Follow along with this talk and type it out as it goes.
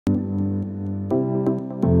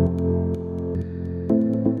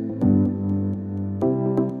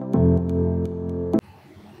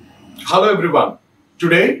Hello everyone.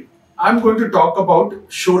 Today I'm going to talk about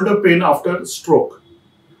shoulder pain after stroke.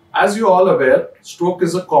 As you all aware, stroke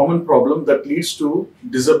is a common problem that leads to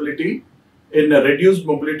disability in a reduced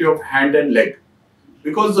mobility of hand and leg.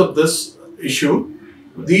 Because of this issue,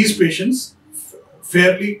 these patients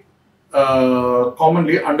fairly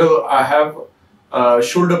commonly have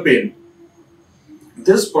shoulder pain.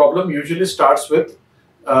 This problem usually starts with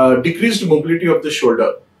decreased mobility of the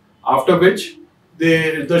shoulder, after which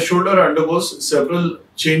the shoulder undergoes several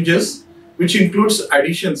changes, which includes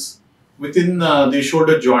additions within the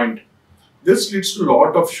shoulder joint. This leads to a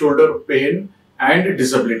lot of shoulder pain and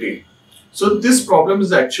disability. So this problem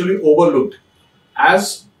is actually overlooked.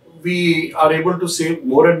 As we are able to save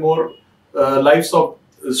more and more lives of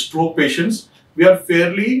stroke patients, we are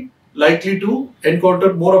fairly likely to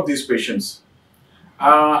encounter more of these patients.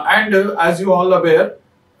 As you all aware,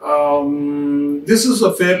 this is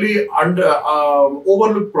a fairly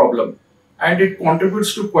overlooked problem, and it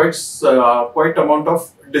contributes to quite amount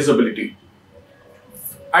of disability.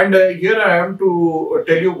 And here I am to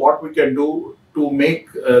tell you what we can do to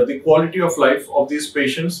make the quality of life of these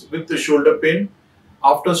patients with the shoulder pain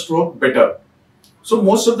after stroke better. So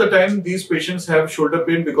most of the time these patients have shoulder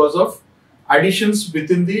pain because of additions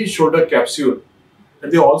within the shoulder capsule.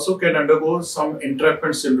 And they also can undergo some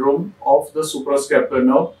entrapment syndrome of the suprascapular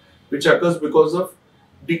nerve, which occurs because of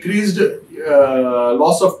decreased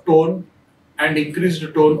loss of tone and increased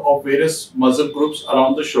tone of various muscle groups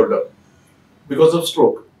around the shoulder because of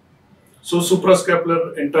stroke. So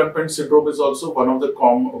suprascapular entrapment syndrome is also one of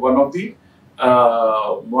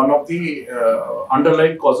the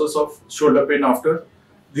underlying causes of shoulder pain after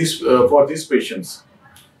for these patients.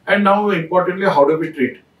 And now, importantly, how do we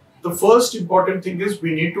treat? The first important thing is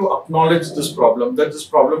we need to acknowledge this problem, that this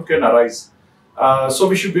problem can arise. So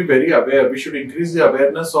we should be very aware. We should increase the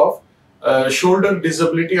awareness of shoulder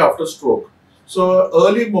disability after stroke. So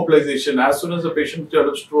early mobilization, as soon as the patient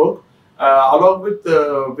develops stroke, along with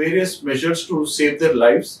various measures to save their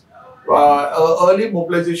lives, early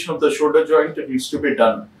mobilization of the shoulder joint needs to be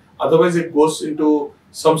done. Otherwise, it goes into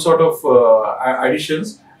some sort of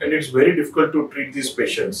additions, and it's very difficult to treat these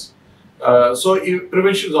patients. So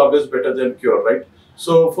prevention is always better than cure, right?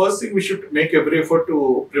 So first thing, we should make every effort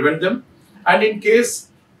to prevent them. And in case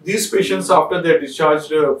these patients, after they're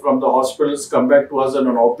discharged from the hospitals, come back to us on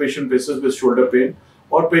an outpatient basis with shoulder pain,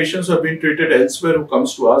 or patients who have been treated elsewhere who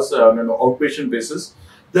comes to us on an outpatient basis,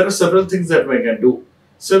 there are several things that we can do.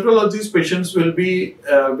 Several of these patients will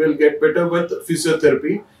get better with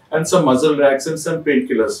physiotherapy and some muscle relaxants and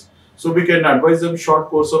painkillers. So we can advise them short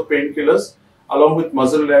course of painkillers along with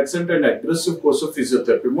muscle relaxant and aggressive course of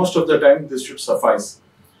physiotherapy. Most of the time this should suffice.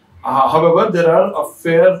 However, there are a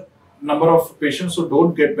fair number of patients who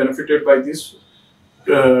don't get benefited by this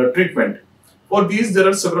treatment. For these, there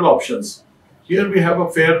are several options. Here we have a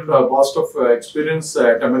fair vast of experience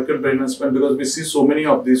at American Brain and Spine, because we see so many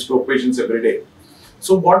of these stroke patients every day.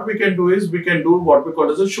 So what we can do is we can do what we call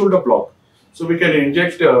as a shoulder block. So we can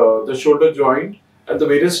inject the shoulder joint and the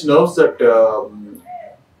various nerves that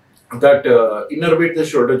innervate the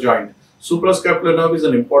shoulder joint. Suprascapular nerve is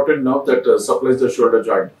an important nerve that supplies the shoulder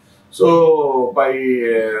joint. So by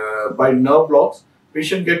nerve blocks,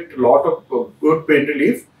 patient get a lot of good pain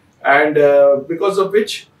relief, and because of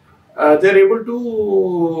which they're able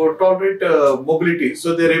to tolerate mobility.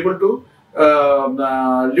 So they're able to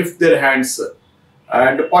lift their hands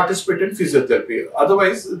and participate in physiotherapy.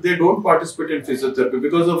 Otherwise, they don't participate in physiotherapy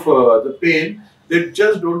because of the pain. They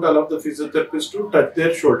just don't allow the physiotherapist to touch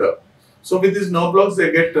their shoulder. So with these nerve blocks,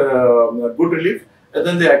 they get good relief, and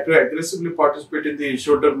then they aggressively participate in the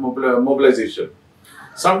shoulder mobilization.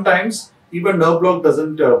 Sometimes even nerve block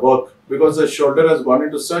doesn't work because the shoulder has gone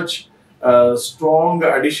into such strong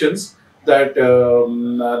additions that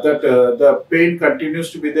the pain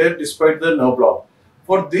continues to be there despite the nerve block.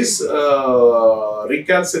 For this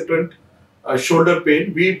recalcitrant shoulder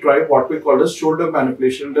pain, we try what we call as shoulder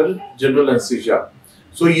manipulation under general anesthesia.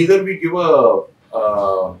 So either we give a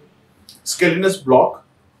scalenus block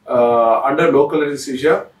under local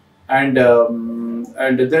anesthesia, and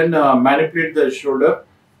then manipulate the shoulder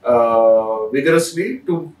vigorously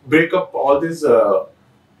to break up all these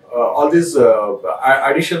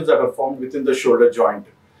additions that are formed within the shoulder joint.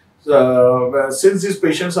 Since these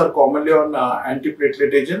patients are commonly on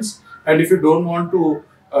antiplatelet agents, and if you don't want to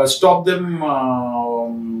stop them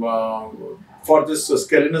for this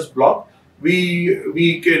scalenus block,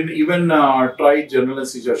 we can even try general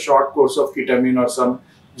anesthesia, short course of ketamine or some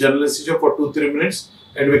general anesthesia for 2-3 minutes,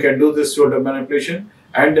 and we can do this shoulder manipulation.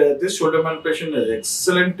 And this shoulder manipulation is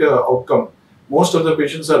excellent outcome. Most of the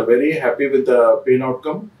patients are very happy with the pain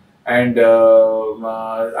outcome, and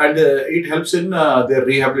it helps in their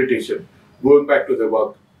rehabilitation, going back to their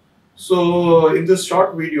work. So, in this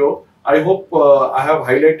short video, I hope I have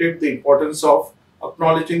highlighted the importance of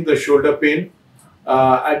acknowledging the shoulder pain,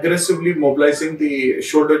 aggressively mobilizing the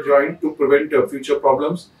shoulder joint to prevent future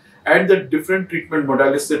problems, and the different treatment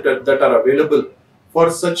modalities that are available for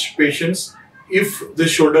such patients if the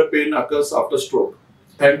shoulder pain occurs after stroke.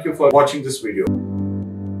 Thank you for watching this video.